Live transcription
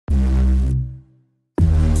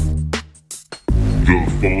The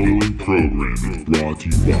following program is brought to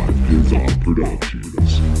you by T.D.B.Z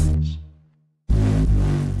Productions.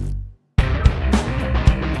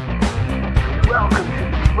 Welcome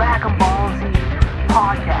to Dragon Ball Z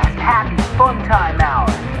Podcast Happy Funtime Hour.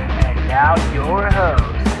 And now your host,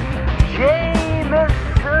 Jameson.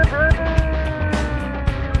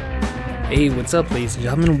 Hey, what's up, ladies and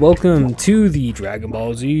gentlemen? Welcome to the Dragon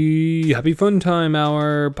Ball Z Happy Funtime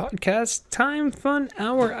Hour podcast. Time Fun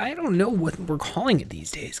Hour. I don't know what we're calling it these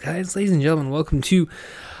days, guys. Ladies and gentlemen, welcome to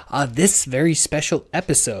this very special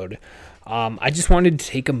episode. I just wanted to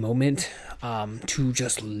take a moment to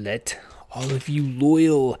just let all of you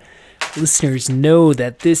loyal listeners know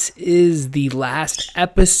that this is the last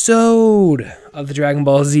episode of the Dragon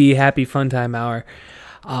Ball Z Happy Funtime Hour.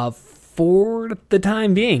 For the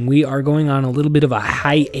time being, we are going on a little bit of a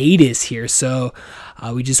hiatus here, so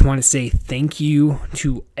we just want to say thank you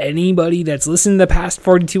to anybody that's listened to the past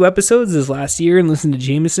 42 episodes this last year and listened to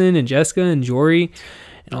Jameson and Jessica and Jory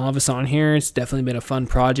and all of us on here. It's definitely been a fun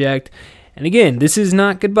project. And again, this is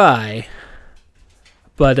not goodbye,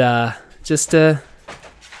 but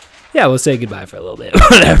yeah, we'll say goodbye for a little bit.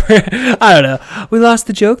 Whatever. I don't know. We lost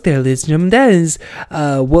the joke there, ladies and gentlemen. That is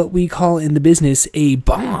what we call in the business a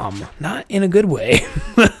bomb. Not in a good way.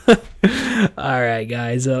 All right,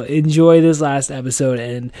 guys. Enjoy this last episode.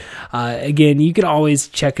 And again, you can always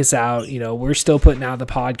check us out. You know, we're still putting out the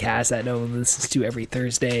podcast that no one listens to every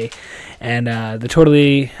Thursday. And the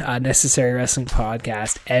Totally Necessary Wrestling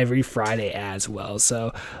podcast every Friday as well.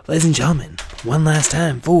 So, ladies and gentlemen, one last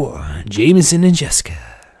time for Jameson and Jessica.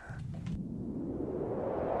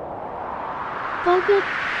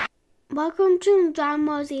 Welcome to the Dragon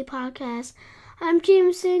Ball Z podcast. I'm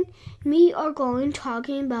Jameson. We are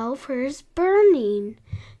talking about first burning.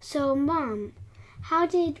 So, Mom, how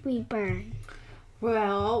did we burn?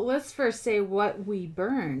 Well, let's first say what we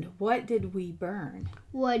burned. What did we burn?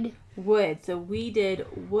 Wood. Wood. So we did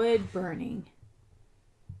wood burning.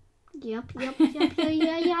 Yep.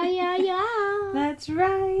 That's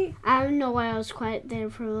right. I don't know why I was quiet there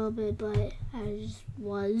for a little bit, but I just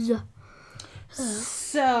was.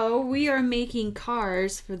 So we are making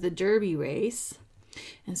cars for the Derby race.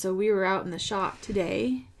 And so we were out in the shop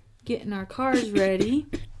today getting our cars ready.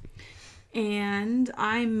 And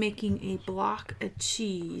I'm making a block of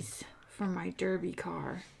cheese for my Derby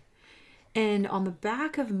car. And on the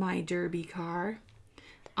back of my Derby car,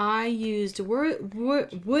 I used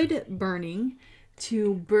wood burning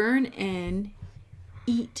to burn and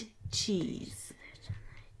eat cheese.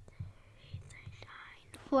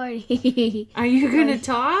 40. Are you going to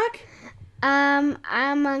talk? I'm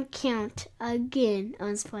on count again. I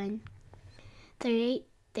was fine. 38,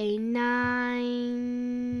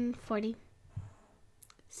 39, 40.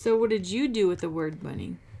 So what did you do with the word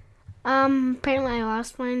burning? Apparently I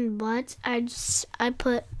lost mine, but I drew,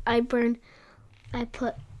 I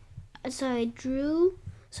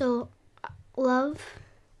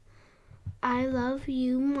love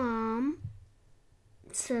you, Mom.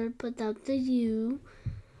 So put out the U.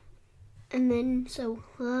 And then,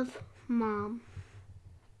 love, Mom.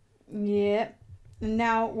 Yep.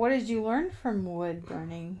 Now, what did you learn from wood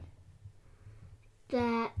burning?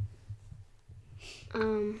 That,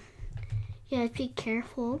 you have to be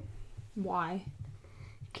careful. Why?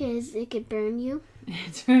 Because it could burn you.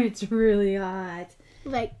 It's really hot.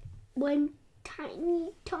 Like, one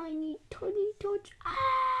tiny touch.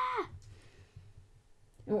 Ah!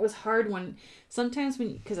 It was hard sometimes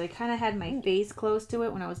because I kind of had my face close to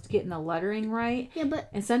it when I was getting the lettering right. Yeah,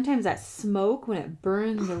 and sometimes that smoke, when it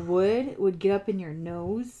burned the wood, would get up in your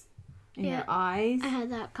nose and your eyes. I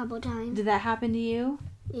had that a couple times. Did that happen to you?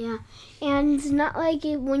 Yeah, and it's not like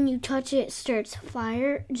when you touch it, it starts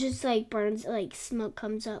fire. It just like burns, like smoke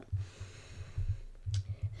comes up.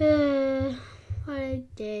 What a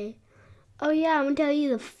day. Oh yeah, I'm gonna tell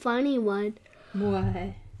you the funny one.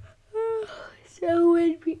 What?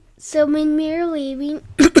 So when we were leaving,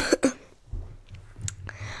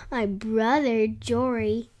 my brother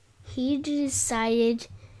Jory, he decided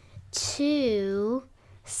to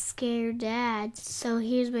scare Dad. So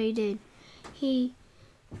here's what he did. He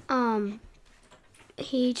turned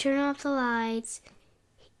off the lights.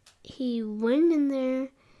 He went in there.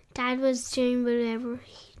 Dad was doing whatever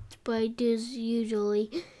he does usually,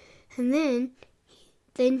 and then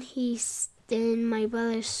my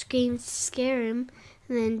brother screamed to scare him,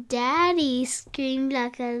 and then Daddy screamed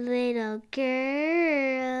like a little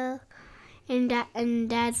girl, and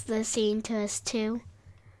Dad's listening to us too.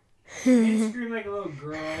 You scream like a little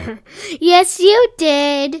girl. Yes, you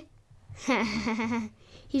did.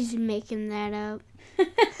 He's making that up.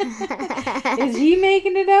 Is he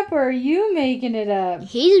making it up or are you making it up?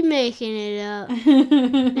 He's making it up.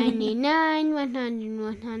 99, 100,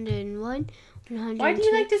 101, 102. Why do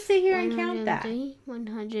you like to sit here and count that?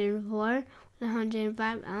 104,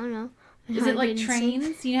 105, I don't know. Is it like 106.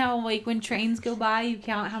 trains? You know how like when trains go by, you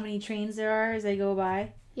count how many trains there are as they go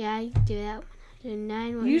by? Yeah, I do that.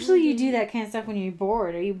 109, Usually you do that kind of stuff when you're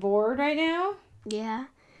bored. Are you bored right now? Yeah.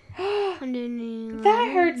 101,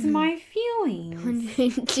 That hurts my feelings.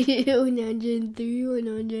 102, 103,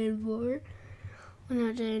 104,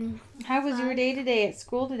 100. How was your day today at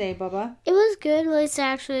school today, Bubba? It was good. It's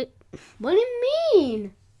actually. What do you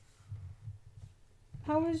mean?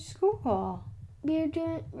 How was We're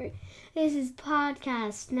doing. This is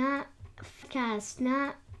podcast, not